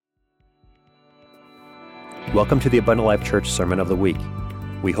Welcome to the Abundant Life Church Sermon of the Week.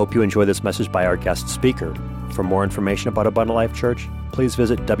 We hope you enjoy this message by our guest speaker. For more information about Abundant Life Church, please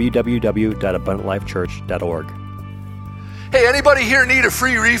visit www.abundantlifechurch.org. Hey, anybody here need a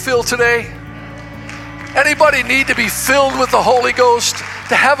free refill today? Anybody need to be filled with the Holy Ghost?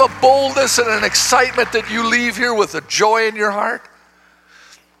 To have a boldness and an excitement that you leave here with a joy in your heart?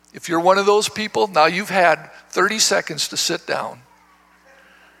 If you're one of those people, now you've had 30 seconds to sit down.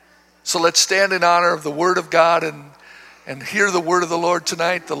 So let's stand in honor of the Word of God and hear the Word of the Lord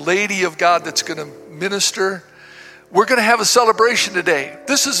tonight. The Lady of God that's going to minister. We're going to have a celebration today.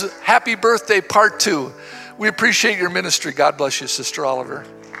 This is Happy Birthday Part 2. We appreciate your ministry. God bless you, Sister Oliver.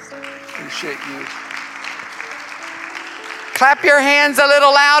 Appreciate you. Clap your hands a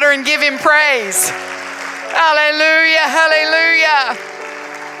little louder and give him praise. Hallelujah, hallelujah.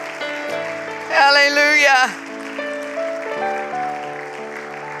 Hallelujah.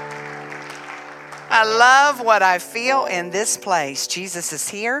 I love what I feel in this place. Jesus is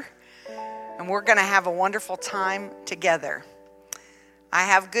here, and we're going to have a wonderful time together. I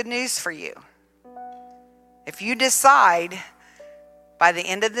have good news for you. If you decide by the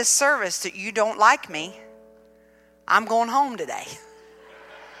end of this service that you don't like me, I'm going home today.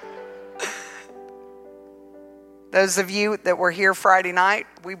 Those of you that were here Friday night,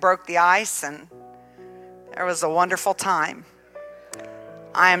 we broke the ice, and there was a wonderful time.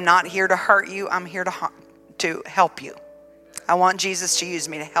 I am not here to hurt you. I'm here to help you. I want Jesus to use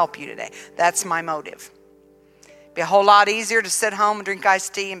me to help you today. That's my motive. It'd be a whole lot easier to sit home and drink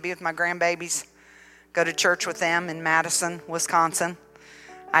iced tea and be with my grandbabies. Go to church with them in Madison, Wisconsin.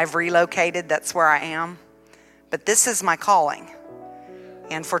 I've relocated. That's where I am. But this is my calling.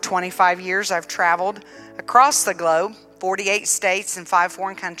 And for 25 years, I've traveled across the globe, 48 states and 5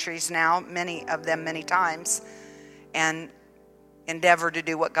 foreign countries now, many of them many times, and endeavor to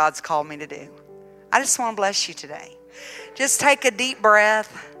do what God's called me to do. I just want to bless you today. Just take a deep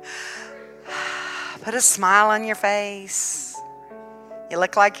breath. Put a smile on your face. You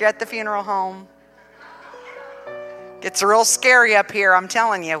look like you're at the funeral home. It's real scary up here, I'm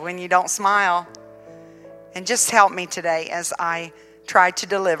telling you, when you don't smile. And just help me today as I try to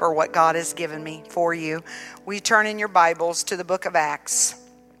deliver what God has given me for you. We turn in your Bibles to the book of Acts.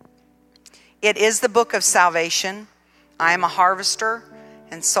 It is the book of salvation. I am a harvester,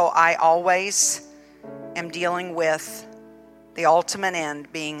 and so I always am dealing with the ultimate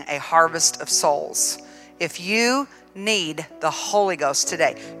end being a harvest of souls. If you need the Holy Ghost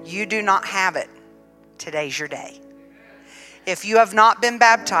today, you do not have it, today's your day. If you have not been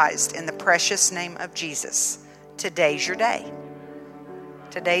baptized in the precious name of Jesus, today's your day.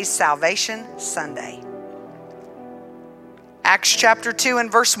 Today's Salvation Sunday. Acts chapter 2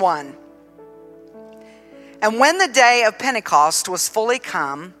 and verse 1. And when the day of Pentecost was fully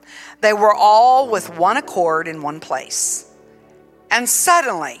come, they were all with one accord in one place. And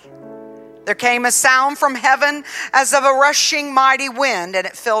suddenly there came a sound from heaven as of a rushing mighty wind, and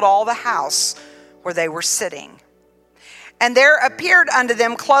it filled all the house where they were sitting. And there appeared unto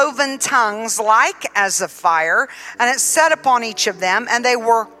them cloven tongues like as of fire, and it sat upon each of them, and they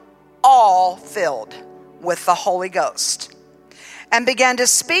were all filled with the Holy Ghost, and began to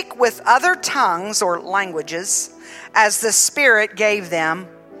speak with other tongues or languages as the Spirit gave them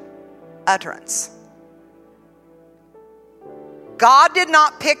utterance. God did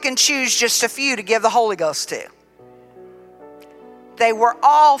not pick and choose just a few to give the Holy Ghost to. They were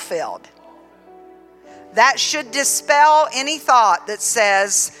all filled. That should dispel any thought that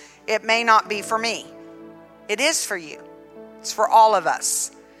says it may not be for me. It is for you. It's for all of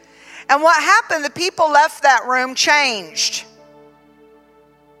us. And what happened, the people left that room changed.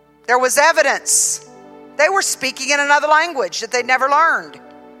 There was evidence. They were speaking in another language that they'd never learned.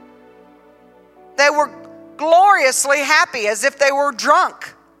 They were gloriously happy as if they were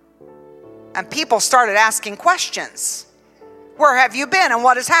drunk. And people started asking questions. Where have you been and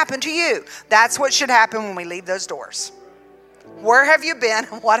what has happened to you? That's what should happen when we leave those doors. Where have you been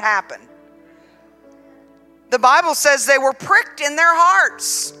and what happened? The Bible says they were pricked in their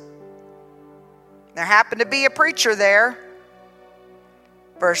hearts. There happened to be a preacher there.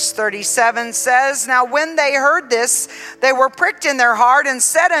 Verse 37 says, Now when they heard this, they were pricked in their heart and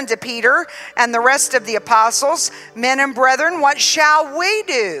said unto Peter and the rest of the apostles, Men and brethren, what shall we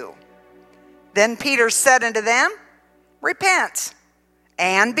do? Then Peter said unto them, Repent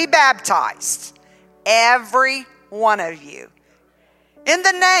and be baptized, every one of you, in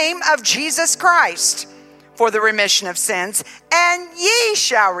the name of Jesus Christ, for the remission of sins, and ye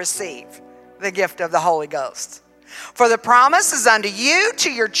shall receive the gift of the Holy Ghost. For the promise is unto you,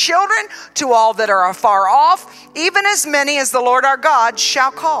 to your children, to all that are afar off, even as many as the Lord our God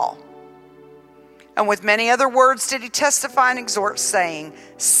shall call. And with many other words did he testify and exhort, saying,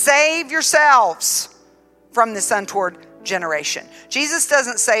 save yourselves from this untoward generation. Jesus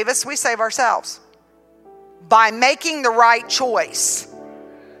doesn't save us, we save ourselves by making the right choice.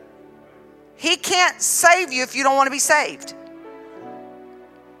 He can't save you if you don't want to be saved.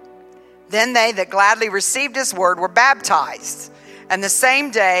 Then they that gladly received his word were baptized. And the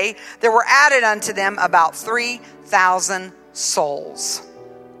same day there were added unto them about 3,000 souls.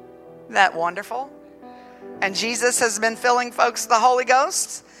 Isn't that wonderful? And Jesus has been filling folks with the Holy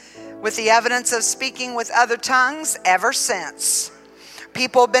Ghost with the evidence of speaking with other tongues ever since.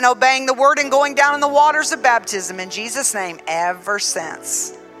 People have been obeying the word and going down in the waters of baptism in Jesus' name ever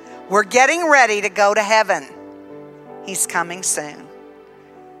since. We're getting ready to go to heaven. He's coming soon.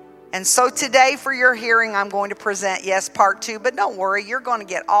 And so today for your hearing, I'm going to present, yes, part 2, but don't worry, you're going to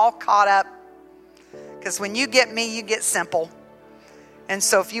get all caught up. Because when you get me, you get simple. And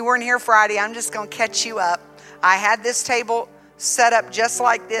so if you weren't here Friday, I'm just going to catch you up. I had this table set up just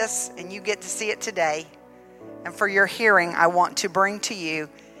like this, and you get to see it today. And for your hearing, I want to bring to you,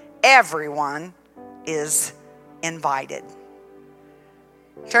 everyone is invited.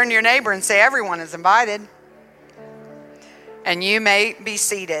 Turn to your neighbor and say, everyone is invited. And you may be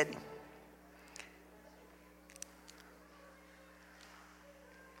seated.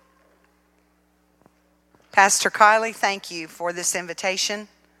 Pastor Kylie, thank you for this invitation.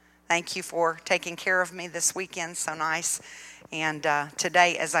 Thank you for taking care of me this weekend. So nice. And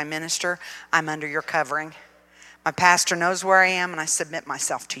today, as I minister, I'm under your covering. My pastor knows where I am, and I submit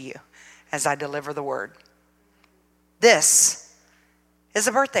myself to you as I deliver the word. This is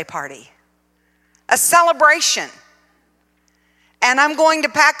a birthday party, a celebration. And I'm going to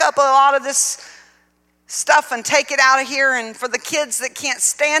pack up a lot of this stuff and take it out of here. And for the kids that can't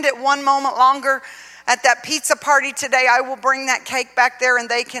stand it one moment longer, at that pizza party today, I will bring that cake back there, and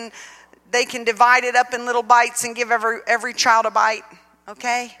they can divide it up in little bites and give every child a bite,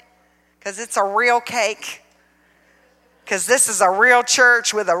 okay? Because it's a real cake. Because this is a real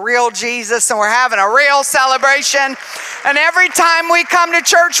church with a real Jesus, and we're having a real celebration. And every time we come to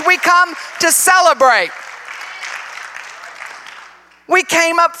church, we come to celebrate. We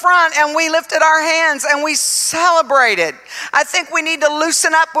came up front and we lifted our hands and we celebrated. I think we need to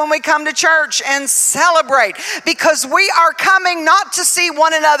loosen up when we come to church and celebrate, because we are coming not to see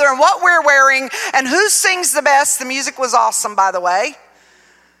one another and what we're wearing and who sings the best. The music was awesome, by the way.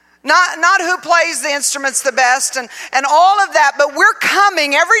 Not who plays the instruments the best and all of that, but we're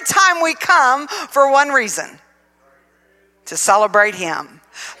coming every time we come for one reason: to celebrate him.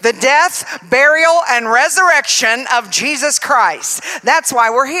 The death, burial, and resurrection of Jesus Christ. That's why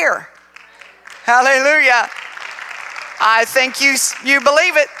we're here. Hallelujah. I think you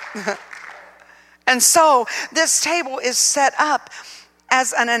believe it. And so this table is set up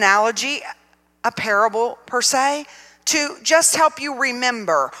as an analogy, a parable per se, to just help you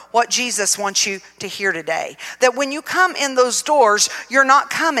remember what Jesus wants you to hear today. That when you come in those doors, you're not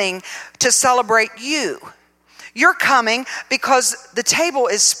coming to celebrate you. You're coming because the table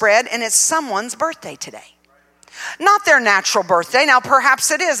is spread and it's someone's birthday today. Not their natural birthday. Now,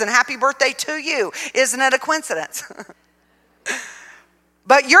 perhaps it is, and happy birthday to you. Isn't it a coincidence?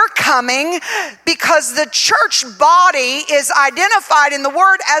 But you're coming because the church body is identified in the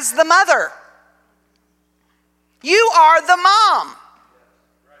word as the mother. You are the mom.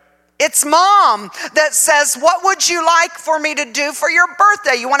 It's mom that says, what would you like for me to do for your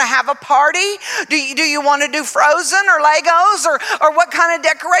birthday? You want to have a party? Do you want to do Frozen or Legos or what kind of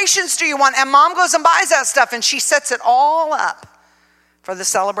decorations do you want? And mom goes and buys that stuff and she sets it all up for the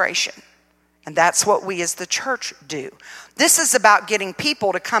celebration. And that's what we as the church do. This is about getting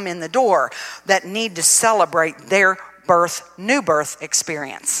people to come in the door that need to celebrate their new birth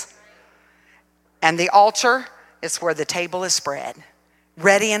experience. And the altar is where the table is spread,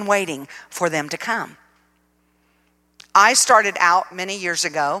 ready and waiting for them to come. I started out many years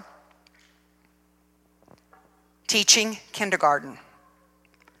ago teaching kindergarten.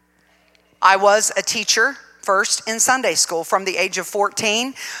 I was a teacher first in Sunday school from the age of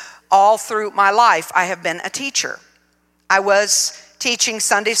 14. All through my life, I have been a teacher. I was teaching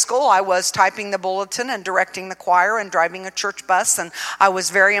Sunday school. I was typing the bulletin and directing the choir and driving a church bus, and I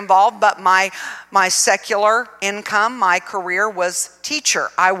was very involved, but my secular income, my career was teacher.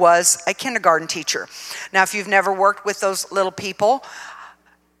 I was a kindergarten teacher. Now, if you've never worked with those little people,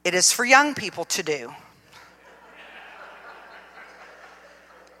 it is for young people to do.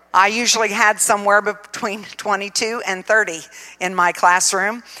 I usually had somewhere between 22 and 30 in my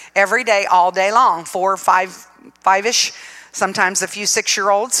classroom every day, all day long, 4 or 5-ish, sometimes a few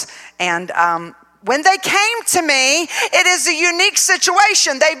 6-year-olds. And when they came to me, it is a unique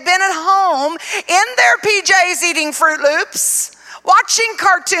situation. They've been at home in their PJs eating Fruit Loops, watching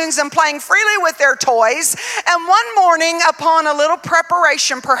cartoons and playing freely with their toys. And one morning, upon a little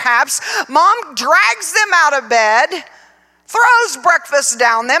preparation perhaps, Mom drags them out of bed, throws breakfast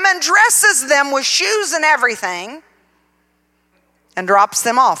down them, and dresses them with shoes and everything, and drops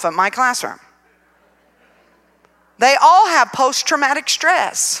them off at my classroom. They all have post-traumatic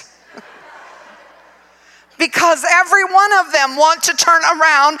stress. Because every one of them want to turn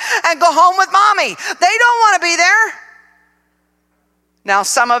around and go home with mommy. They don't want to be there. Now,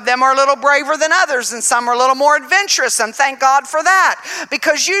 some of them are a little braver than others, and some are a little more adventurous, and thank God for that.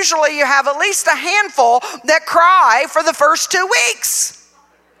 Because usually you have at least a handful that cry for the first 2 weeks.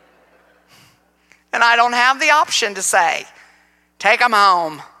 And I don't have the option to say, take them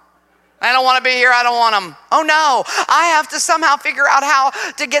home. I don't want to be here. I don't want them. Oh no, I have to somehow figure out how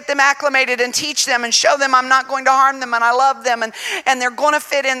to get them acclimated and teach them and show them I'm not going to harm them and I love them and they're going to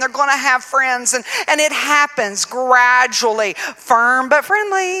fit in. They're going to have friends. And it happens gradually, firm but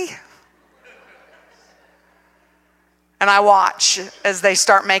friendly. And I watch as they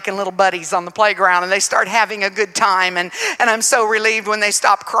start making little buddies on the playground and they start having a good time. And I'm so relieved when they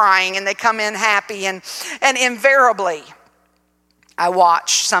stop crying and they come in happy. And invariably, I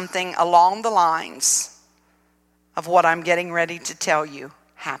watch something along the lines of what I'm getting ready to tell you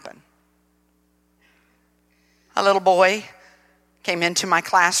happen. A little boy came into my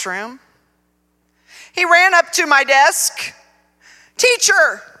classroom. He ran up to my desk.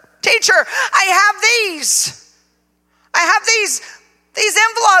 Teacher, I have these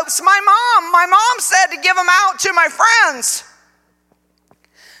envelopes. My mom said to give them out to my friends.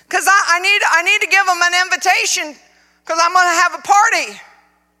 Because I need to give them an invitation because I'm going to have a party.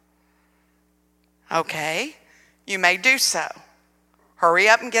 Okay, you may do so. Hurry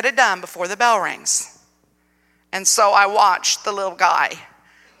up and get it done before the bell rings. And so I watched the little guy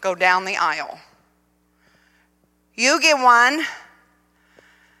go down the aisle. You get one.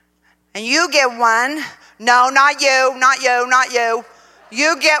 And you get one. No, not you.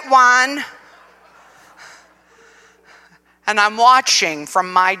 You get one. And I'm watching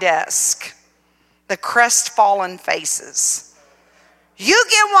from my desk the crestfallen faces. You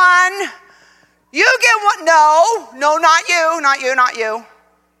get one. You get one. No, not you.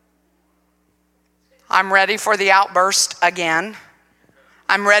 I'm ready for the outburst again.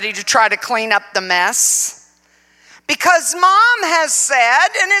 I'm ready to try to clean up the mess. Because mom has said,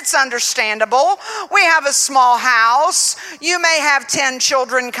 and it's understandable, we have a small house. You may have 10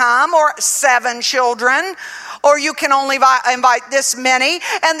 children come or 7 children, or you can only invite this many,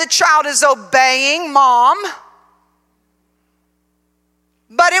 and the child is obeying mom.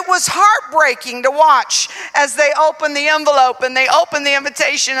 But it was heartbreaking to watch as they open the envelope and they open the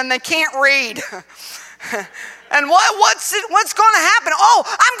invitation and they can't read. And what's going to happen? Oh,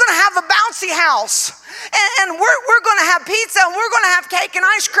 I'm going to have a bouncy house. And we're going to have pizza and we're going to have cake and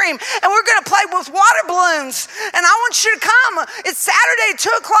ice cream. And we're going to play with water balloons. And I want you to come. It's Saturday, 2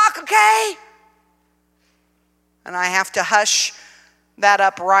 o'clock, okay? And I have to hush that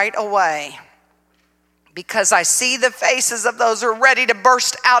up right away. Because I see the faces of those who are ready to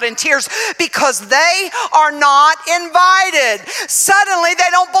burst out in tears because they are not invited. Suddenly they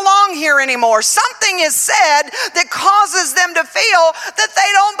don't belong here anymore. Something is said that causes them to feel that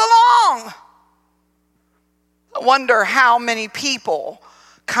they don't belong. I wonder how many people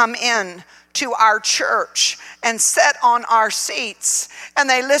come in to our church and sit on our seats and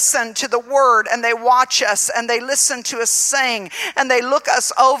they listen to the word and they watch us and they listen to us sing and they look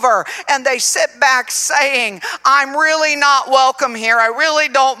us over and they sit back saying, I'm really not welcome here. I really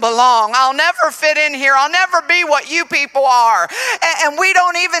don't belong. I'll never fit in here. I'll never be what you people are. And we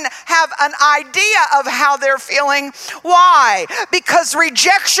don't even have an idea of how they're feeling. Why? Because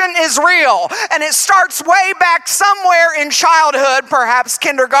rejection is real and it starts way back somewhere in childhood, perhaps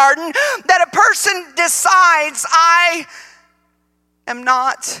kindergarten, that a person decides I am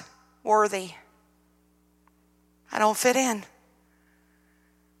not worthy. I don't fit in.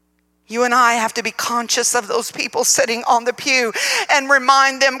 You and I have to be conscious of those people sitting on the pew and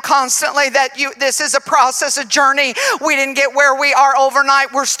remind them constantly that this is a process, a journey. We didn't get where we are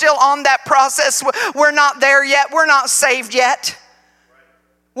overnight. We're still on that process. We're not there yet. We're not saved yet.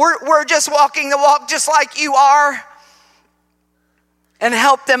 We're just walking the walk just like you are. and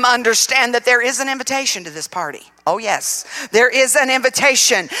help them understand that there is an invitation to this party. Oh yes, there is an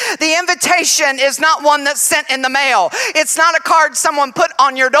invitation. The invitation is not one that's sent in the mail. It's not a card someone put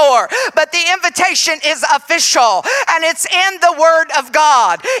on your door, but the invitation is official, and it's in the Word of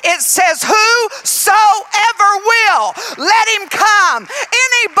God. It says, whosoever will, let him come.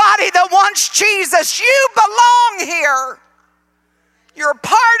 Anybody that wants Jesus, you belong here. You're a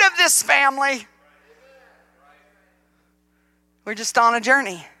part of this family. We're just on a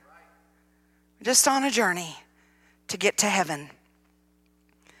journey. Just on a journey to get to heaven.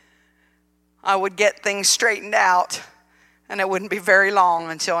 I would get things straightened out, and it wouldn't be very long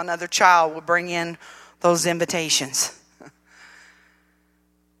until another child would bring in those invitations.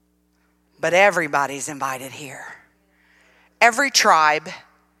 But everybody's invited here. Every tribe,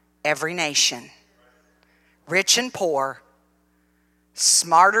 every nation, rich and poor,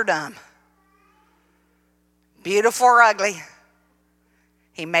 smart or dumb, beautiful or ugly.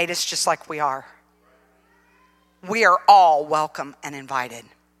 He made us just like we are. We are all welcome and invited.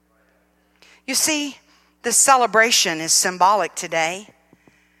 You see, this celebration is symbolic today.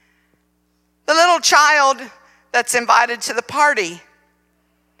 The little child that's invited to the party,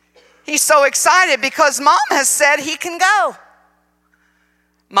 he's so excited because Mom has said he can go.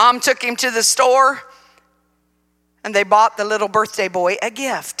 Mom took him to the store, and they bought the little birthday boy a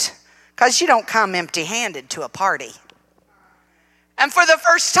gift, because you don't come empty-handed to a party. And for the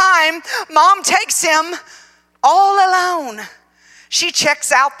first time, Mom takes him all alone. She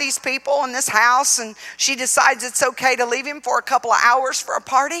checks out these people in this house, and she decides it's okay to leave him for a couple of hours for a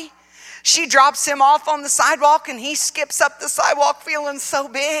party. She drops him off on the sidewalk, and he skips up the sidewalk feeling so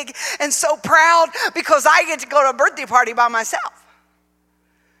big and so proud because I get to go to a birthday party by myself.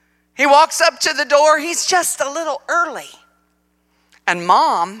 He walks up to the door. He's just a little early. And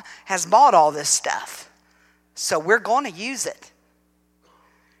Mom has bought all this stuff, so we're going to use it.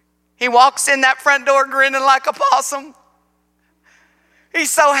 He walks in that front door grinning like a possum.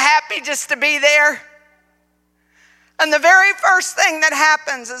 He's so happy just to be there. And the very first thing that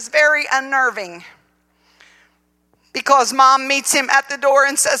happens is very unnerving, because Mom meets him at the door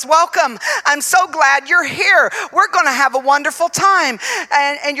and says, welcome, I'm so glad you're here. We're going to have a wonderful time.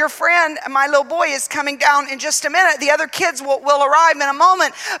 And your friend, my little boy, is coming down in just a minute. The other kids will arrive in a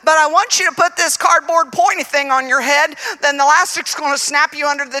moment. But I want you to put this cardboard pointy thing on your head. Then the elastic's going to snap you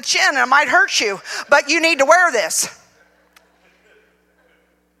under the chin and it might hurt you. But you need to wear this.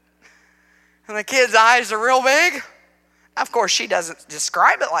 And the kid's eyes are real big. Of course, she doesn't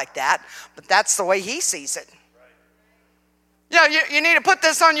describe it like that, but that's the way he sees it. Yeah, you need to put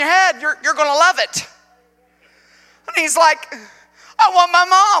this on your head. You're going to love it. And he's like, I want my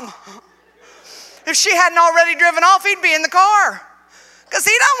mom. If she hadn't already driven off, he'd be in the car, because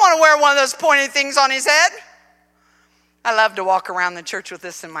he don't want to wear one of those pointy things on his head. I love to walk around the church with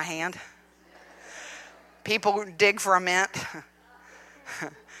this in my hand. People dig for a mint.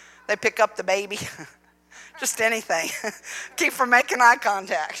 They pick up the baby. Just anything. Keep from making eye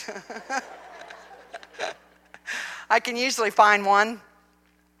contact. I can usually find one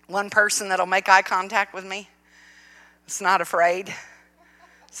person that'll make eye contact with me. It's not afraid.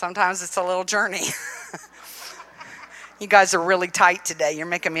 Sometimes it's a little journey. You guys are really tight today. You're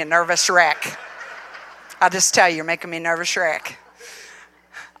making me a nervous wreck. I'll just tell you, you're making me a nervous wreck.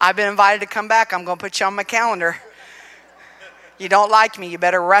 I've been invited to come back. I'm going to put you on my calendar. You don't like me, you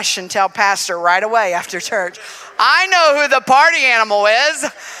better rush and tell Pastor right away after church. I know who the party animal is.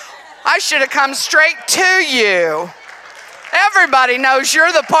 I should have come straight to you. Everybody knows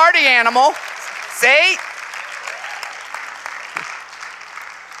you're the party animal. See?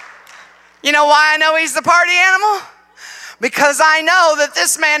 You know why I know he's the party animal? Because I know that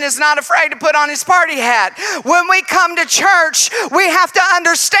this man is not afraid to put on his party hat. When we come to church, we have to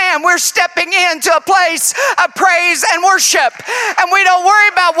understand we're stepping into a place of praise and worship. And we don't worry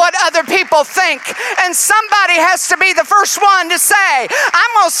about what other people think. And somebody has to be the first one to say,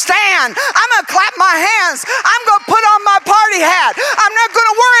 I'm going to stand. I'm going to clap my hands. I'm going to put on my party hat. I'm not going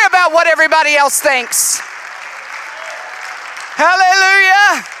to worry about what everybody else thinks.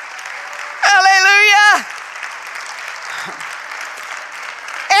 Hallelujah. Hallelujah.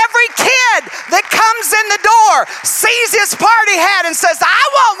 Every kid that comes in the door sees his party hat and says, I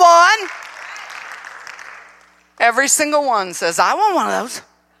want one. Every single one says, I want one of those.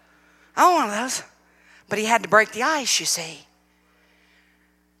 I want one of those. But he had to break the ice, you see.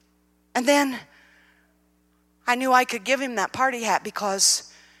 And then I knew I could give him that party hat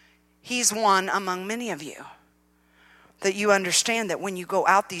because he's one among many of you. That you understand that when you go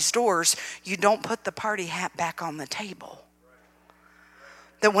out these doors, you don't put the party hat back on the table.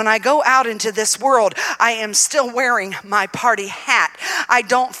 That when I go out into this world, I am still wearing my party hat. I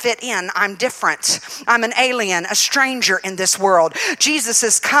don't fit in. I'm different. I'm an alien, a stranger in this world. Jesus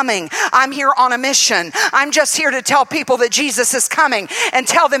is coming. I'm here on a mission. I'm just here to tell people that Jesus is coming and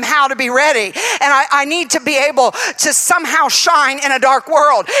tell them how to be ready. And I need to be able to somehow shine in a dark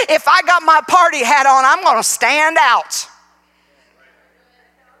world. If I got my party hat on, I'm going to stand out.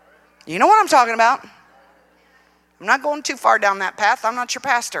 You know what I'm talking about. I'm not going too far down that path. I'm not your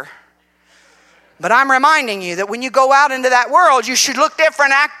pastor. But I'm reminding you that when you go out into that world, you should look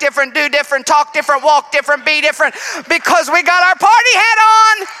different, act different, do different, talk different, walk different, be different, because we got our party hat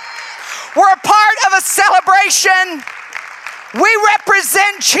on. We're a part of a celebration. We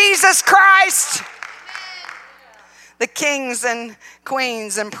represent Jesus Christ. The kings and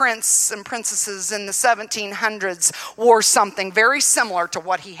queens and princes and princesses in the 1700s wore something very similar to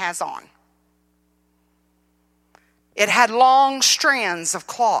what he has on. It had long strands of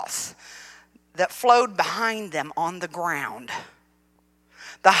cloth that flowed behind them on the ground.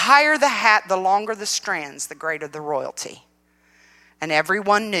 The higher the hat, the longer the strands, the greater the royalty. And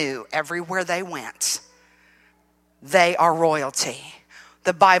everyone knew everywhere they went, they are royalty.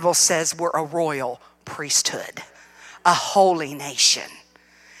 The Bible says we're a royal priesthood, a holy nation.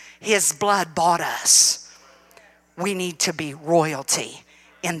 His blood bought us. We need to be royalty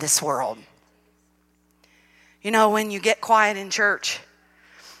in this world. You know, when you get quiet in church,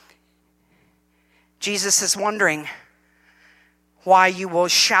 Jesus is wondering why you will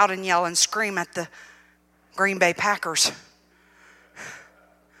shout and yell and scream at the Green Bay Packers,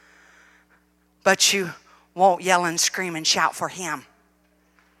 but you won't yell and scream and shout for him.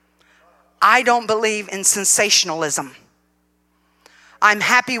 I don't believe in sensationalism. I'm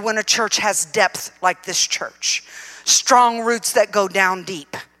happy when a church has depth like this church, strong roots that go down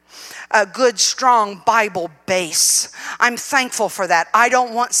deep, a good, strong Bible base. I'm thankful for that. I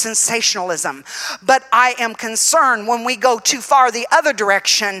don't want sensationalism, but I am concerned when we go too far the other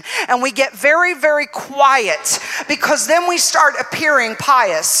direction and we get very, very quiet, because then we start appearing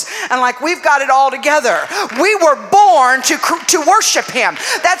pious and like we've got it all together. We were born to worship him.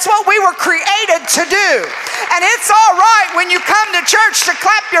 That's what we were created to do. And it's all right when you come to church to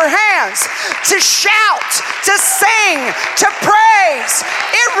clap your hands, to shout, to sing, to praise.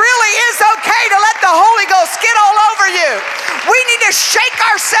 It really is okay to let the Holy Ghost get all over you. We need to shake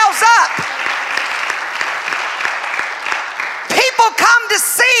ourselves up. People come to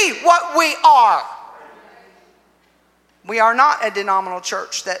see what we are. We are not a denominational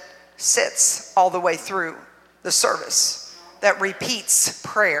church that sits all the way through the service, that repeats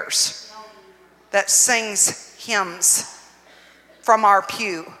prayers, that sings hymns from our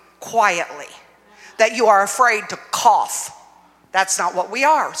pew quietly, that you are afraid to cough. That's not what we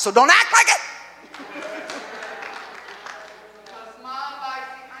are, so don't act like it.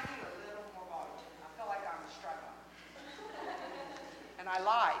 And I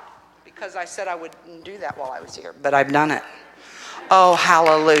lied because I said I wouldn't do that while I was here, but I've done it. Oh,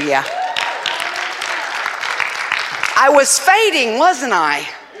 hallelujah. I was fading, wasn't I?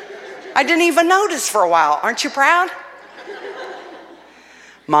 I didn't even notice for a while. Aren't you proud?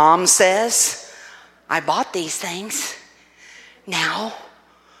 Mom says, I bought these things. Now,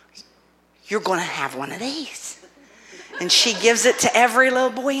 you're going to have one of these. And she gives it to every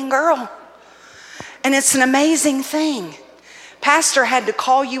little boy and girl. And it's an amazing thing. Pastor had to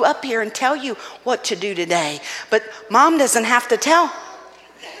call you up here and tell you what to do today. But Mom doesn't have to tell.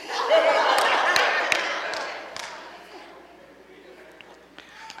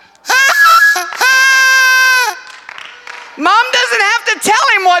 Mom doesn't have to tell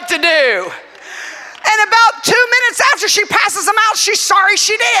him what to do. And about 2 minutes after she passes them out, she's sorry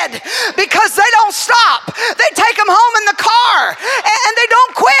she did, because they don't stop. They take them home in the car and they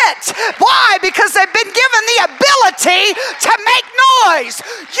don't quit. Why? Because they've been given the ability to make noise.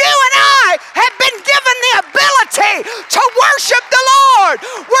 You and I have been given the ability to worship the Lord.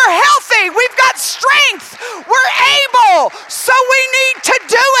 We're healthy. We've got strength. We're able. So we need to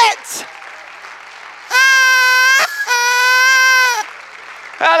do it.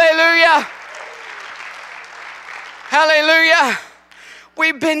 Hallelujah. Hallelujah.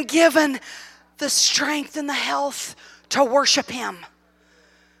 We've been given the strength and the health to worship him.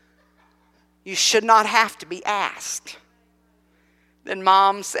 You should not have to be asked. Then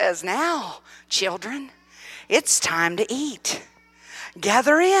Mom says, now, children, it's time to eat.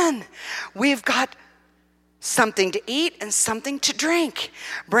 Gather in. We've got something to eat and something to drink.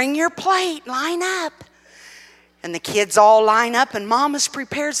 Bring your plate, line up. And the kids all line up, and Mom has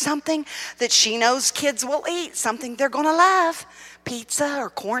prepared something that she knows kids will eat, something they're going to love. Pizza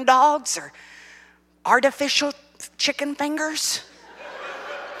or corn dogs or artificial chicken fingers.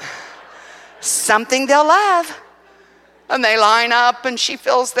 Something they'll love. And they line up and she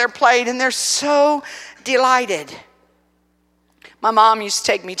fills their plate and they're so delighted. My mom used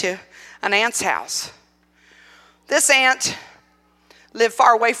to take me to an aunt's house. This aunt lived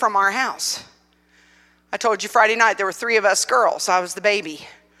far away from our house. I told you Friday night there were 3 of us girls. I was the baby.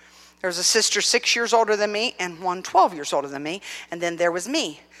 There was a sister 6 years older than me and one 12 years older than me. And then there was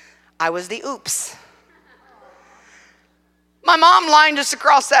me. I was the oops. My mom lined us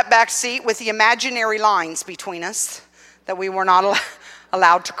across that back seat with the imaginary lines between us that we were not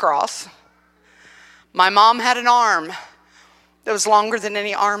allowed to cross. My mom had an arm that was longer than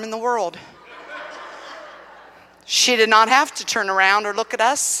any arm in the world. She did not have to turn around or look at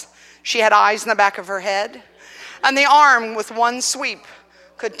us. She had eyes in the back of her head. And the arm, with one sweep,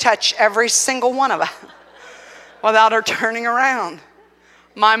 could touch every single one of us without her turning around.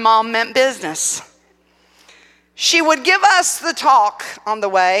 My mom meant business. She would give us the talk on the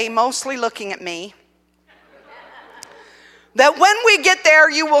way, mostly looking at me, that when we get there,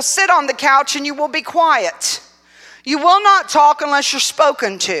 you will sit on the couch and you will be quiet. You will not talk unless you're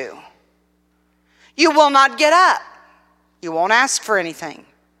spoken to. You will not get up. You won't ask for anything.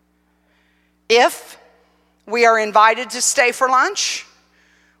 If we are invited to stay for lunch,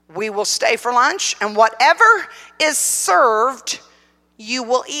 we will stay for lunch, and whatever is served, you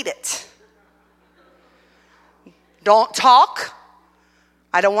will eat it. Don't talk.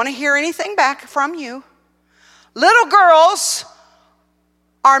 I don't want to hear anything back from you. Little girls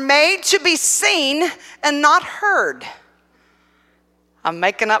are made to be seen and not heard. I'm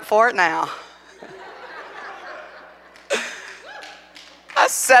making up for it now. I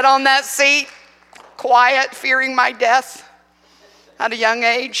sat on that seat, quiet, fearing my death at a young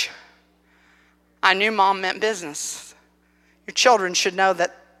age. I knew Mom meant business. Your children should know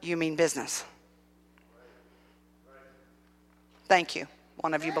that you mean business. Thank you.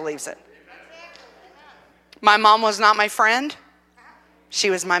 One of you believes it. My mom was not my friend. She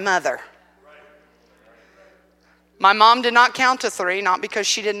was my mother. My mom did not count to 3, not because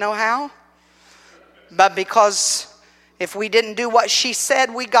she didn't know how, but because if we didn't do what she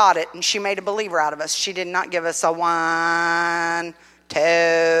said, we got it, and she made a believer out of us. She did not give us a 1,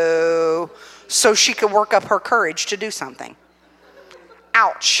 2, so she could work up her courage to do something.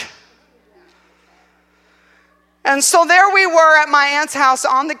 Ouch. And so there we were at my aunt's house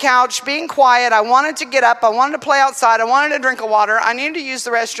on the couch, being quiet. I wanted to get up. I wanted to play outside. I wanted to drink a water. I needed to use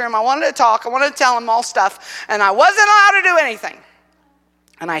the restroom. I wanted to talk. I wanted to tell them all stuff. And I wasn't allowed to do anything.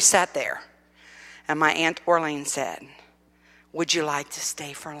 And I sat there. And my Aunt Orlean said, "Would you like to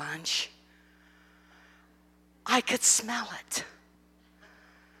stay for lunch?" I could smell it.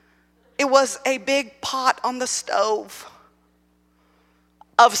 It was a big pot on the stove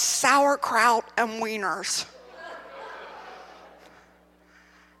of sauerkraut and wieners.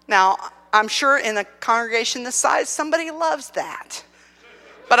 Now, I'm sure in a congregation this size, somebody loves that.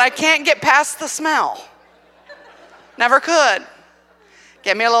 But I can't get past the smell. Never could.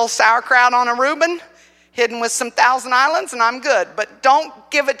 Get me a little sauerkraut on a Reuben, hidden with some Thousand Islands, and I'm good. But don't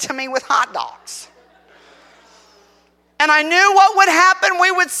give it to me with hot dogs. And I knew what would happen.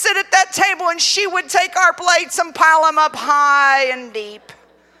 We would sit at that table, and she would take our plates and pile them up high and deep.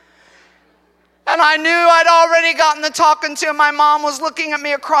 And I knew I'd already gotten the talking to. My mom was looking at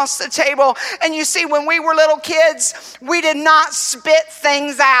me across the table. And you see, when we were little kids, we did not spit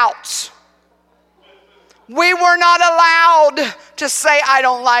things out. We were not allowed to say, "I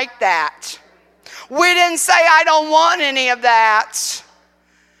don't like that." We didn't say, "I don't want any of that."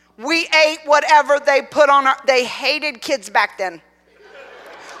 We ate whatever they put on our... They hated kids back then.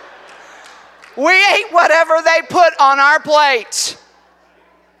 We ate whatever they put on our plate.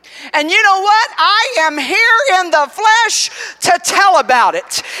 And you know what? I am here in the flesh to tell about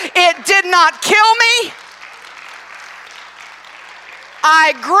it. It did not kill me.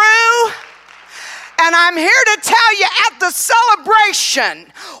 I grew. And I'm here to tell you at the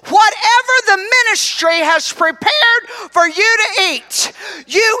celebration, whatever the ministry has prepared for you to eat,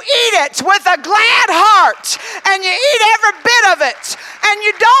 you eat it with a glad heart. And you eat every bit of it. And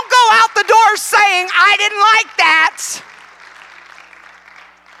you don't go out the door saying, "I didn't like that."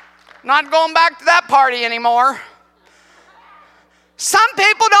 Not going back to that party anymore. Some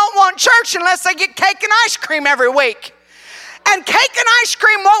people don't want church unless they get cake and ice cream every week. And cake and ice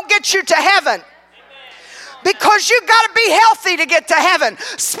cream won't get you to heaven. Because you got to be healthy to get to heaven.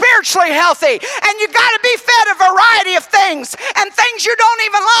 Spiritually healthy. And you got to be fed a variety of things. And things you don't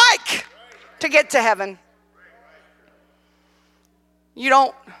even like to get to heaven. You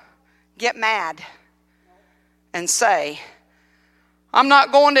don't get mad and say, "I'm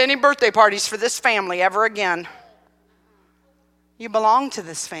not going to any birthday parties for this family ever again." You belong to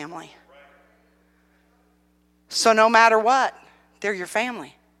this family. So no matter what, they're your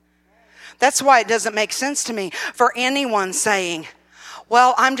family. That's why it doesn't make sense to me for anyone saying,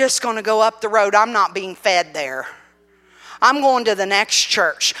 well, I'm just going to go up the road. I'm not being fed there. I'm going to the next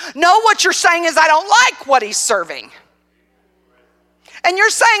church. No, what you're saying is I don't like what he's serving. And you're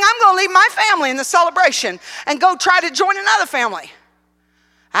saying I'm going to leave my family in the celebration and go try to join another family.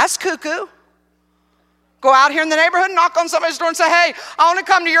 That's cuckoo. Go out here in the neighborhood and knock on somebody's door and say, hey, I want to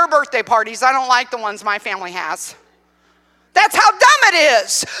come to your birthday parties. I don't like the ones my family has. That's how dumb it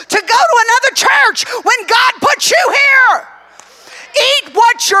is to go to another church when God put you here. Eat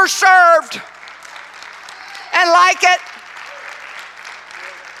what you're served and like it.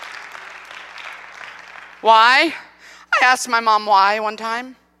 Why? I asked my mom why one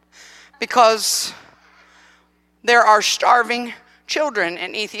time. Because there are starving children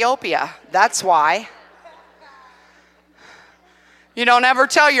in Ethiopia. That's why. You don't ever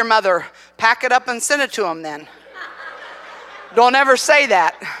tell your mother, pack it up and send it to them then. Don't ever say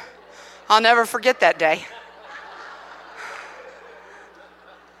that. I'll never forget that day.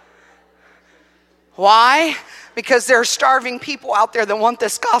 Why? Because there are starving people out there that want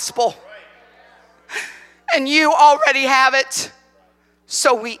this gospel. And you already have it.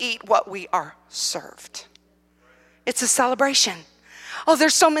 So we eat what we are served. It's a celebration. Oh,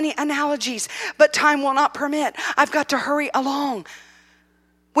 there's so many analogies, but time will not permit. I've got to hurry along.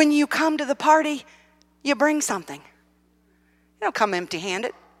 When you come to the party, you bring something. You don't come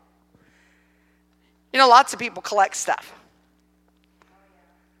empty-handed. You know, lots of people collect stuff.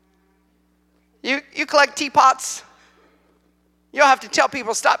 You collect teapots. You'll have to tell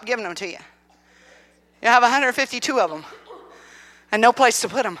people stop giving them to you. You have 152 of them and no place to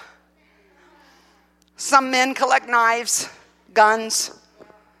put them. Some men collect knives, guns.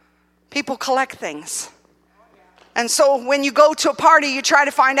 People collect things. And so when you go to a party, you try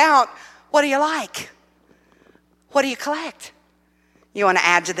to find out, what do you like? What do you collect? You want to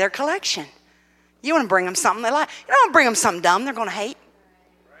add to their collection. You want to bring them something they like. You don't want to bring them something dumb they're going to hate.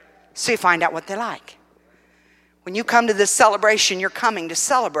 So you find out what they like. When you come to this celebration, you're coming to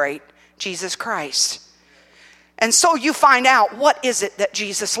celebrate Jesus Christ. And so you find out, what is it that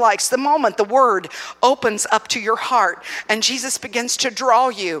Jesus likes? The moment the word opens up to your heart and Jesus begins to draw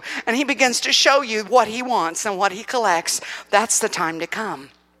you and he begins to show you what he wants and what he collects, that's the time to come.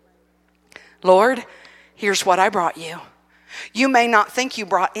 Lord, here's what I brought you. You may not think you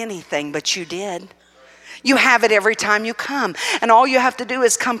brought anything, but you did. You have it every time you come. And all you have to do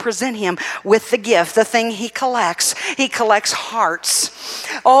is come present him with the gift, the thing he collects. He collects hearts.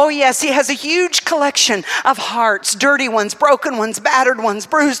 Oh, yes, he has a huge collection of hearts. Dirty ones, broken ones, battered ones,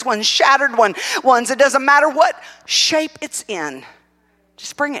 bruised ones, shattered ones. It doesn't matter what shape it's in.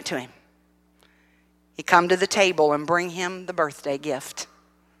 Just bring it to him. You come to the table and bring him the birthday gift.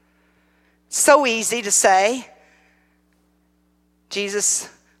 So easy to say, Jesus,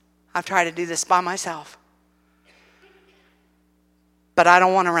 I've tried to do this by myself. But I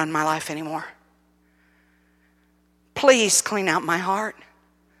don't want to run my life anymore. Please clean out my heart.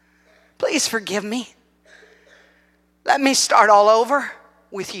 Please forgive me. Let me start all over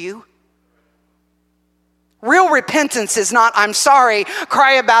with you. Real repentance is not, I'm sorry,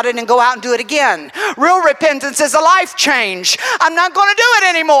 cry about it and go out and do it again. Real repentance is a life change. I'm not going to do it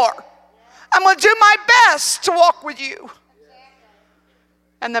anymore. I'm going to do my best to walk with you.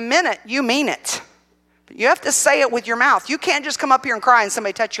 And the minute you mean it, you have to say it with your mouth. You can't just come up here and cry and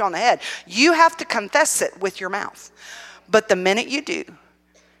somebody touch you on the head. You have to confess it with your mouth. But the minute you do,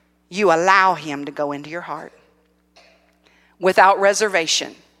 you allow him to go into your heart. Without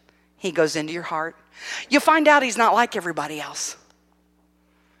reservation, he goes into your heart. You find out he's not like everybody else.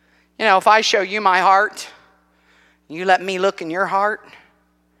 You know, if I show you my heart, you let me look in your heart.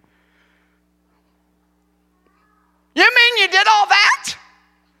 You mean you did all that?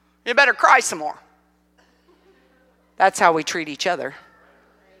 You better cry some more. That's how we treat each other.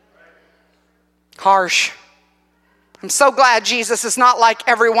 Harsh. I'm so glad Jesus is not like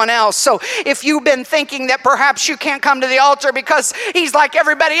everyone else. So if you've been thinking that perhaps you can't come to the altar because he's like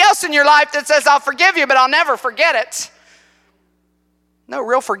everybody else in your life that says, I'll forgive you, but I'll never forget it. No,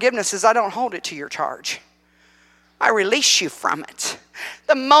 real forgiveness is I don't hold it to your charge. I release you from it.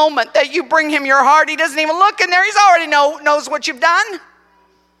 The moment that you bring him your heart, he doesn't even look in there. He's already knows what you've done.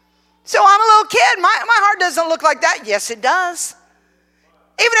 So I'm a little kid. My heart doesn't look like that. Yes, it does.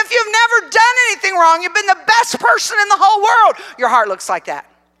 Even if you've never done anything wrong, you've been the best person in the whole world, your heart looks like that.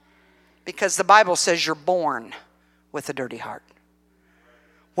 Because the Bible says you're born with a dirty heart.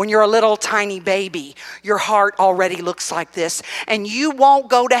 When you're a little tiny baby, your heart already looks like this. And you won't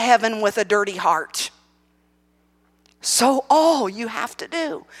go to heaven with a dirty heart. So all you have to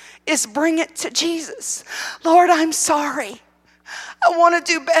do is bring it to Jesus. Lord, I'm sorry. I want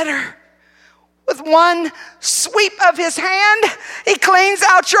to do better. With one sweep of his hand, he cleans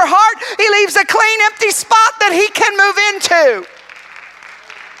out your heart. He leaves a clean, empty spot that he can move into.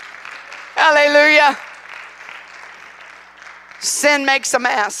 Hallelujah. Sin makes a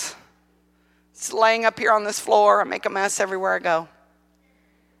mess. It's laying up here on this floor. I make a mess everywhere I go.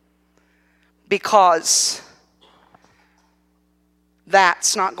 Because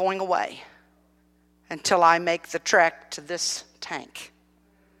that's not going away until I make the trek to this tank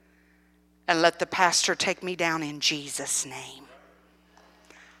and let the pastor take me down in Jesus' name.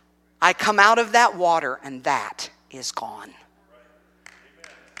 I come out of that water and that is gone.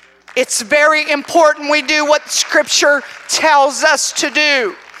 It's very important we do what Scripture tells us to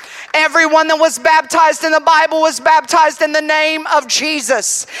do. Everyone that was baptized in the Bible was baptized in the name of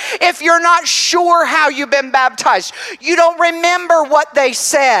Jesus. If you're not sure how you've been baptized, you don't remember what they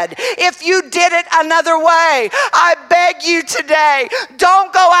said. If you did it another way, I beg you today,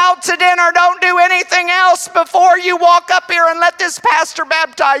 don't go out to dinner, don't do anything else before you walk up here and let this pastor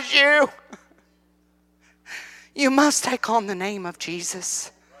baptize you. You must take on the name of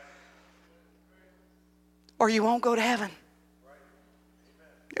Jesus, or you won't go to heaven.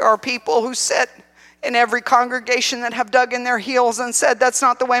 There are people who sit in every congregation that have dug in their heels and said, that's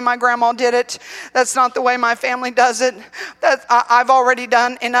not the way my grandma did it. That's not the way my family does it. I've already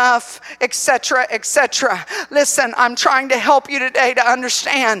done enough, etc., etc. Listen, I'm trying to help you today to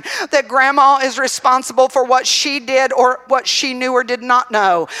understand that grandma is responsible for what she did or what she knew or did not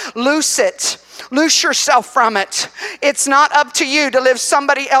know. Loose it. Loose yourself from it. It's not up to you to live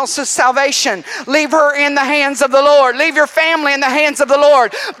somebody else's salvation. Leave her in the hands of the Lord. Leave your family in the hands of the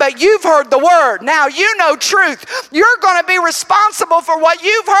Lord. But you've heard the word. Now you know truth. You're going to be responsible for what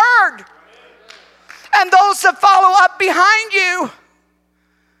you've heard. And those that follow up behind you,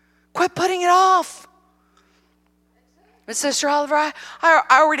 quit putting it off. But Sister Oliver, I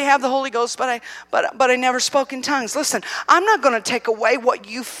already have the Holy Ghost, but I never spoke in tongues. Listen, I'm not going to take away what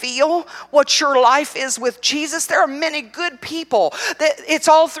you feel, what your life is with Jesus. There are many good people. It's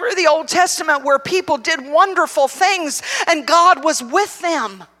all through the Old Testament where people did wonderful things and God was with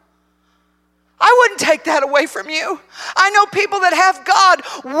them. I wouldn't take that away from you. I know people that have God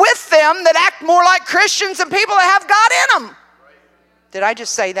with them that act more like Christians than people that have God in them. Did I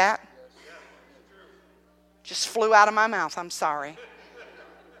just say that? Just flew out of my mouth. I'm sorry.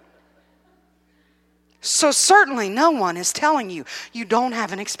 So certainly no one is telling you you don't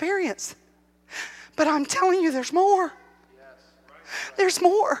have an experience. But I'm telling you there's more. There's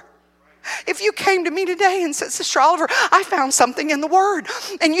more. If you came to me today and said, Sister Oliver, I found something in the Word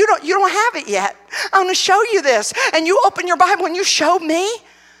and you don't have it yet. I'm going to show you this. And you open your Bible and you show me,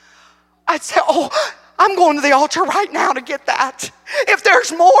 I'd say, oh, I'm going to the altar right now to get that. If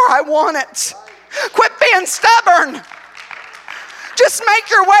there's more, I want it. Quit being stubborn. Just make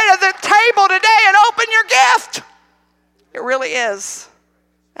your way to the table today and open your gift. It really is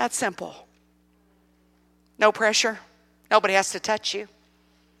that simple. No pressure. Nobody has to touch you.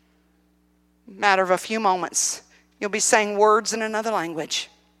 Matter of a few moments, you'll be saying words in another language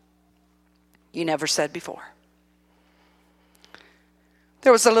you never said before.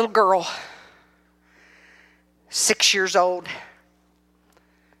 There was a little girl, 6 years old.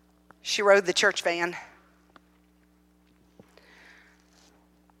 She rode the church van.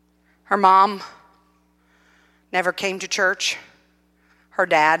 Her mom never came to church. Her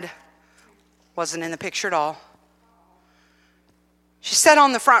dad wasn't in the picture at all. She sat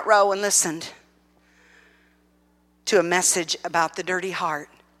on the front row and listened to a message about the dirty heart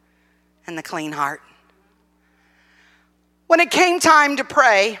and the clean heart. When it came time to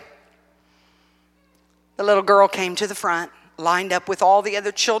pray, the little girl came to the front, lined up with all the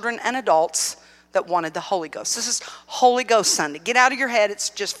other children and adults that wanted the Holy Ghost. This is Holy Ghost Sunday. Get out of your head, it's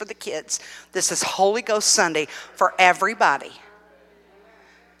just for the kids. This is Holy Ghost Sunday for everybody.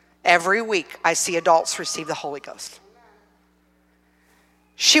 Every week I see adults receive the Holy Ghost.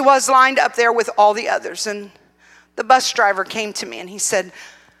 She was lined up there with all the others, and the bus driver came to me and he said,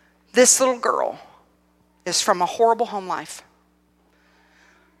 this little girl is from a horrible home life.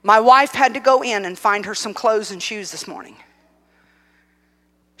 My wife had to go in and find her some clothes and shoes this morning.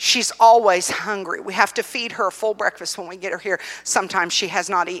 She's always hungry. We have to feed her a full breakfast when we get her here. Sometimes she has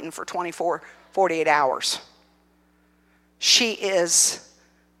not eaten for 24, 48 hours. She is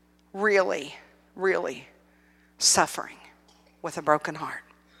really, really suffering with a broken heart.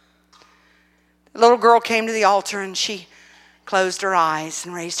 The little girl came to the altar and she closed her eyes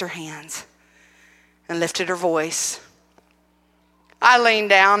and raised her hands and lifted her voice. I leaned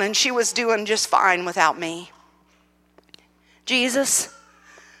down and she was doing just fine without me. Jesus,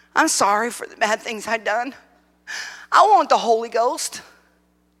 I'm sorry for the bad things I've done. I want the Holy Ghost.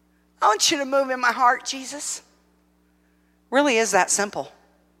 I want you to move in my heart, Jesus. Really is that simple.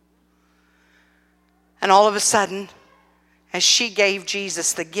 And all of a sudden, as she gave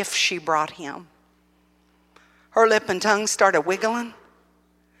Jesus the gift she brought him, her lip and tongue started wiggling,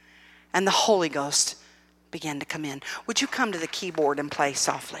 and the Holy Ghost began to come in. Would you come to the keyboard and play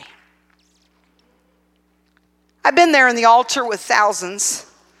softly? I've been there in the altar with thousands.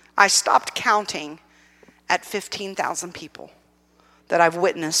 I stopped counting at 15,000 people that I've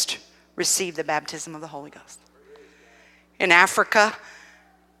witnessed receive the baptism of the Holy Ghost. In Africa,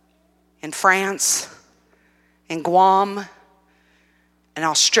 in France, in Guam, in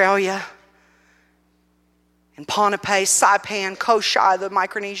Australia, in Pohnpei, Saipan, Koshai, the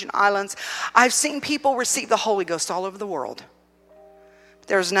Micronesian islands. I've seen people receive the Holy Ghost all over the world.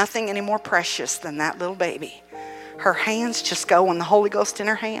 There's nothing any more precious than that little baby. Her hands just go on the Holy Ghost in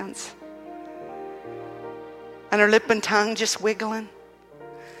her hands. And her lip and tongue just wiggling.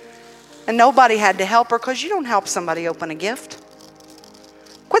 And nobody had to help her, because you don't help somebody open a gift.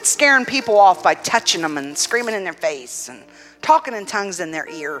 Quit scaring people off by touching them and screaming in their face and talking in tongues in their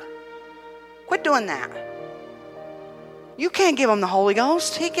ear. Quit doing that. You can't give them the Holy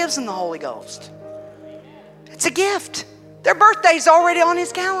Ghost. He gives them the Holy Ghost. It's a gift. Their birthday's already on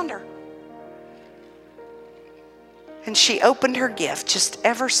his calendar. And she opened her gift just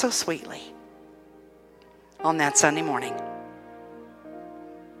ever so sweetly on that Sunday morning.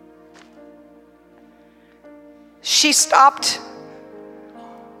 She stopped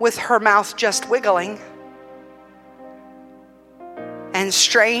with her mouth just wiggling, and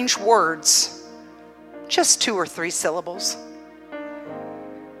strange words, just 2 or 3 syllables,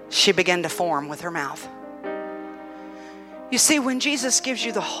 she began to form with her mouth. You see, when Jesus gives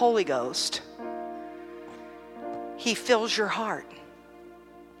you the Holy Ghost, he fills your heart.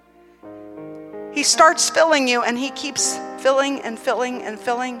 He starts filling you, and he keeps filling and filling and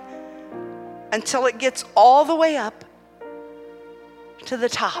filling until it gets all the way up to the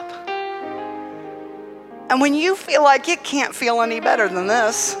top. And when you feel like it can't feel any better than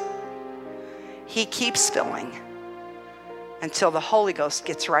this, he keeps filling until the Holy Ghost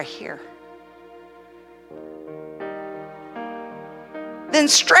gets right here. Then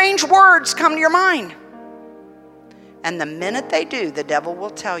strange words come to your mind. And the minute they do, the devil will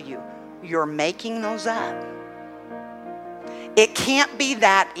tell you, you're making those up. It can't be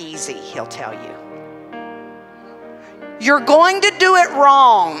that easy, he'll tell you. You're going to do it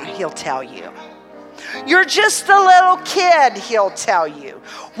wrong, he'll tell you. You're just a little kid, he'll tell you.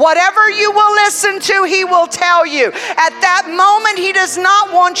 Whatever you will listen to, he will tell you. At that moment, he does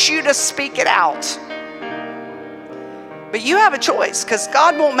not want you to speak it out. But you have a choice, because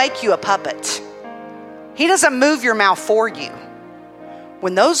God won't make you a puppet. He doesn't move your mouth for you.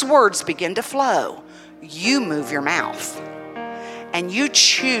 When those words begin to flow, you move your mouth. And you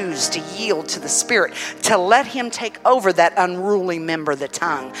choose to yield to the Spirit, to let him take over that unruly member, the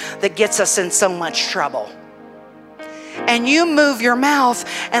tongue, that gets us in so much trouble. And you move your mouth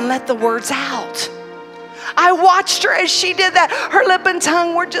and let the words out. I watched her as she did that. Her lip and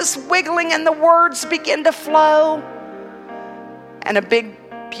tongue were just wiggling, and the words began to flow. And a big,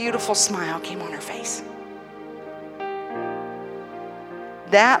 beautiful smile came on her face.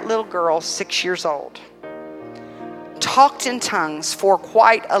 That little girl, 6 years old, talked in tongues for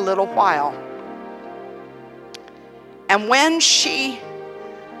quite a little while. And when she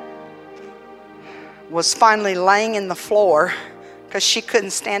was finally laying in the floor, because she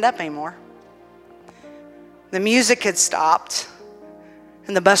couldn't stand up anymore, the music had stopped,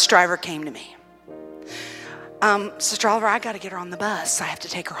 and the bus driver came to me. Sister Oliver, I got to get her on the bus. I have to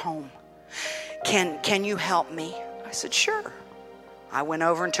take her home. Can you help me? I said, sure. I went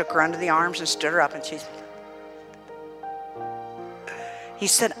over and took her under the arms and stood her up, and he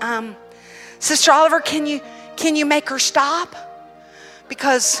said, Sister Oliver, can you make her stop?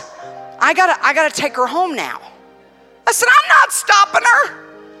 Because I gotta take her home now. I said, I'm not stopping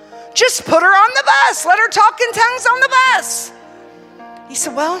her. Just put her on the bus. Let her talk in tongues on the bus. He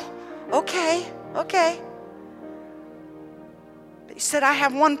said, well, okay. But he said, I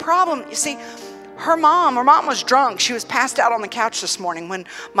have one problem. You see, her mom was drunk. She was passed out on the couch this morning when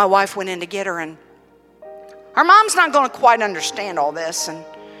my wife went in to get her, and her mom's not going to quite understand all this. And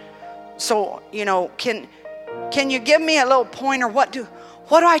so, can you give me a little pointer? What do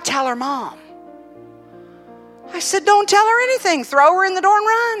I tell her mom? I said, don't tell her anything. Throw her in the door and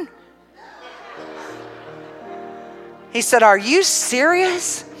run. He said, are you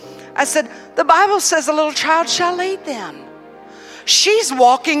serious? I said, the Bible says a little child shall lead them. She's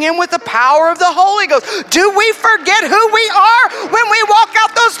walking in with the power of the Holy Ghost. Do we forget who we are when we walk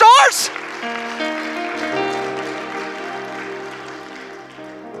out those doors?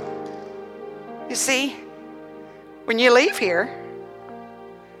 You see, when you leave here,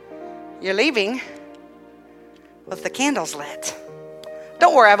 you're leaving with the candles lit.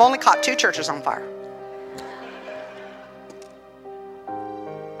 Don't worry, I've only caught 2 churches on fire.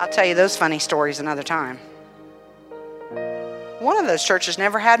 I'll tell you those funny stories another time. One of those churches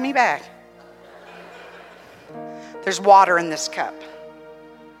never had me back. There's water in this cup.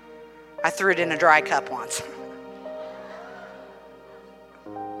 I threw it in a dry cup once.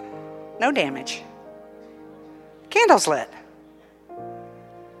 No damage. Candles lit.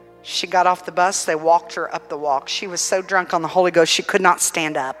 She got off the bus. They walked her up the walk. She was so drunk on the Holy Ghost, she could not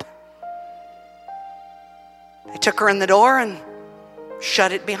stand up. They took her in the door and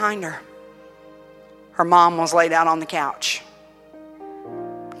shut it behind her. Her mom was laid out on the couch,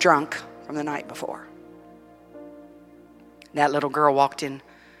 drunk from the night before. That little girl walked in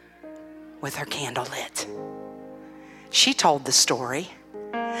with her candle lit. She told the story.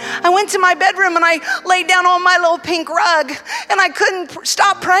 I went to my bedroom and I laid down on my little pink rug and I couldn't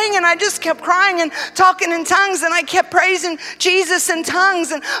stop praying, and I just kept crying and talking in tongues, and I kept praising Jesus in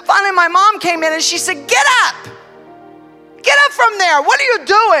tongues. And finally my mom came in and she said, "Get up! Get up from there. What are you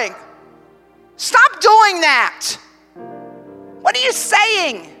doing? Stop doing that. What are you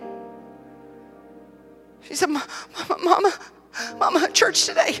saying?" She said, Mama, at church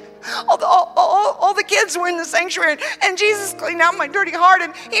today, all the kids were in the sanctuary, and Jesus cleaned out my dirty heart,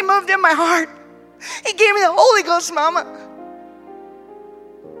 and he moved in my heart. He gave me the Holy Ghost, Mama.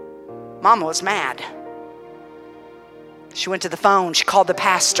 Mama was mad. She went to the phone. She called the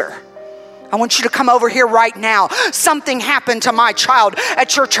pastor. "I want you to come over here right now. Something happened to my child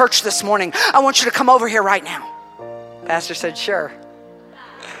at your church this morning. I want you to come over here right now." Pastor said, "Sure.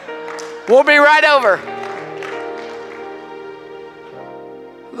 We'll be right over."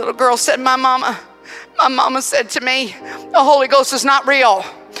 Little girl said, my mama said to me, "The Holy Ghost is not real.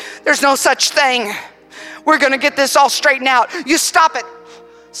 There's no such thing. We're going to get this all straightened out. You stop it.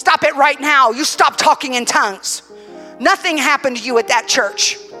 Stop it right now. You stop talking in tongues. Nothing happened to you at that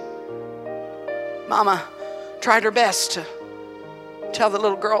church." Mama tried her best to tell the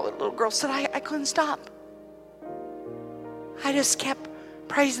little girl. The little girl said, I couldn't stop. I just kept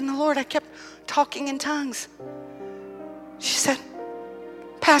praising the Lord. I kept talking in tongues. She said,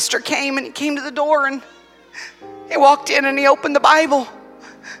 "Pastor came, and he came to the door, and he walked in and he opened the Bible.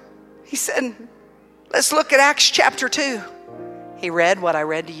 He said, 'Let's look at Acts chapter 2. He read what I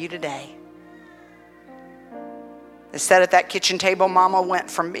read to you today." They said at that kitchen table, Mama went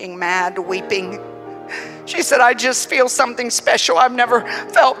from being mad to weeping. She said, "I just feel something special I've never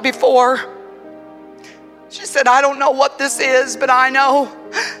felt before." She said, "I don't know what this is, but I know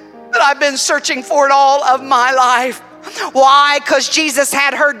that I've been searching for it all of my life." Why? Because Jesus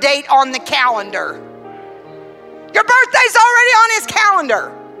had her date on the calendar. Your birthday's already on his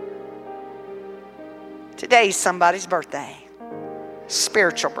calendar. Today's somebody's birthday.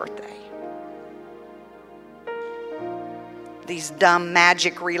 Spiritual birthday. These dumb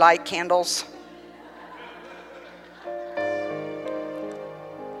magic relight candles.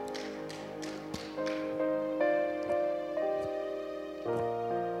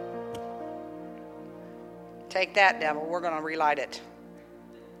 Take that, devil. We're going to relight it.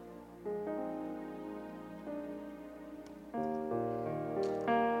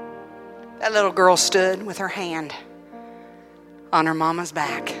 That little girl stood with her hand on her mama's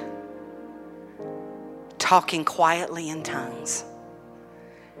back, talking quietly in tongues.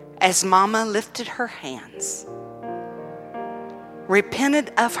 As Mama lifted her hands,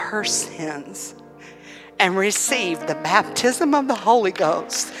 repented of her sins, and received the baptism of the Holy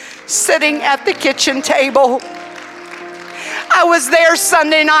Ghost, sitting at the kitchen table. I was there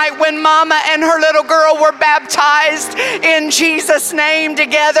Sunday night when Mama and her little girl were baptized in Jesus' name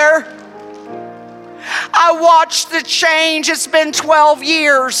together. I watched the change. It's been 12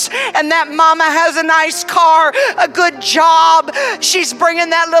 years, and that Mama has a nice car, a good job. She's bringing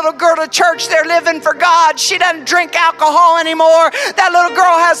that little girl to church. They're living for God. She doesn't drink alcohol anymore. That little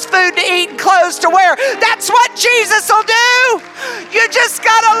girl has food to eat and clothes to wear. That's what Jesus will do. You just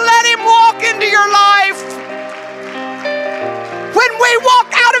got to let him walk into your life. When we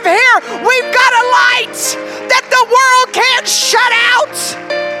walk out of here, we've got a light that the world can't shut out.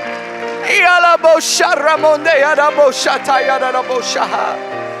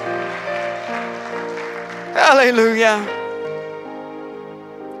 Hallelujah.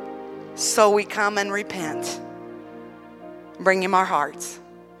 So we come and repent. Bring him our hearts.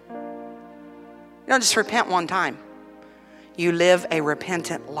 You don't just repent one time. you live a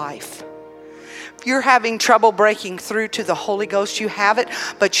repentant life. If you're having trouble breaking through to the Holy Ghost, you have it,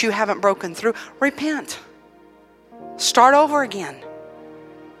 but you haven't broken through, repent. Start over again.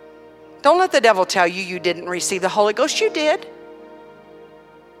 Don't let the devil tell you you didn't receive the Holy Ghost. You did.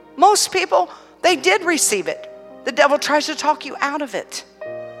 Most people, they did receive it. The devil tries to talk you out of it.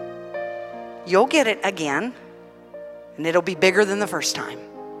 You'll get it again, and it'll be bigger than the first time.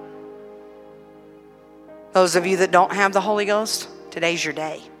 Those of you that don't have the Holy Ghost, today's your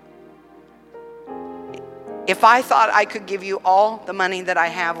day. If I thought I could give you all the money that I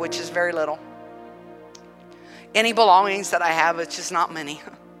have, which is very little, any belongings that I have, it's just not many.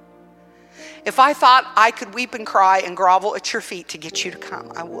 If I thought I could weep and cry and grovel at your feet to get you to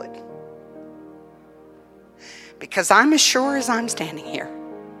come, I would. Because I'm as sure as I'm standing here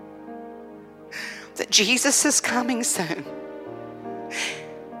that Jesus is coming soon.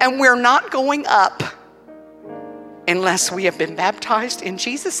 And we're not going up unless we have been baptized in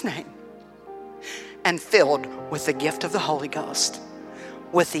Jesus' name and filled with the gift of the Holy Ghost,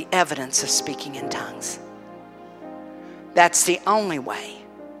 with the evidence of speaking in tongues. That's the only way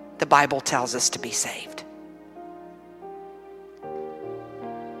the Bible tells us to be saved.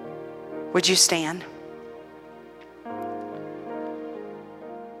 Would you stand?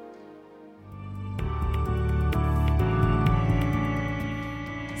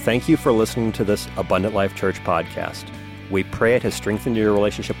 Thank you for listening to this Abundant Life Church podcast. We pray it has strengthened your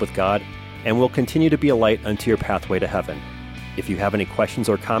relationship with God and will continue to be a light unto your pathway to heaven. If you have any questions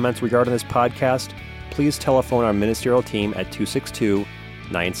or comments regarding this podcast, please telephone our ministerial team at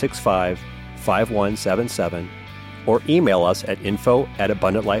 262-965-5177 or email us at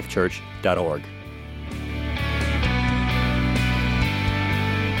info@abundantlifechurch.org.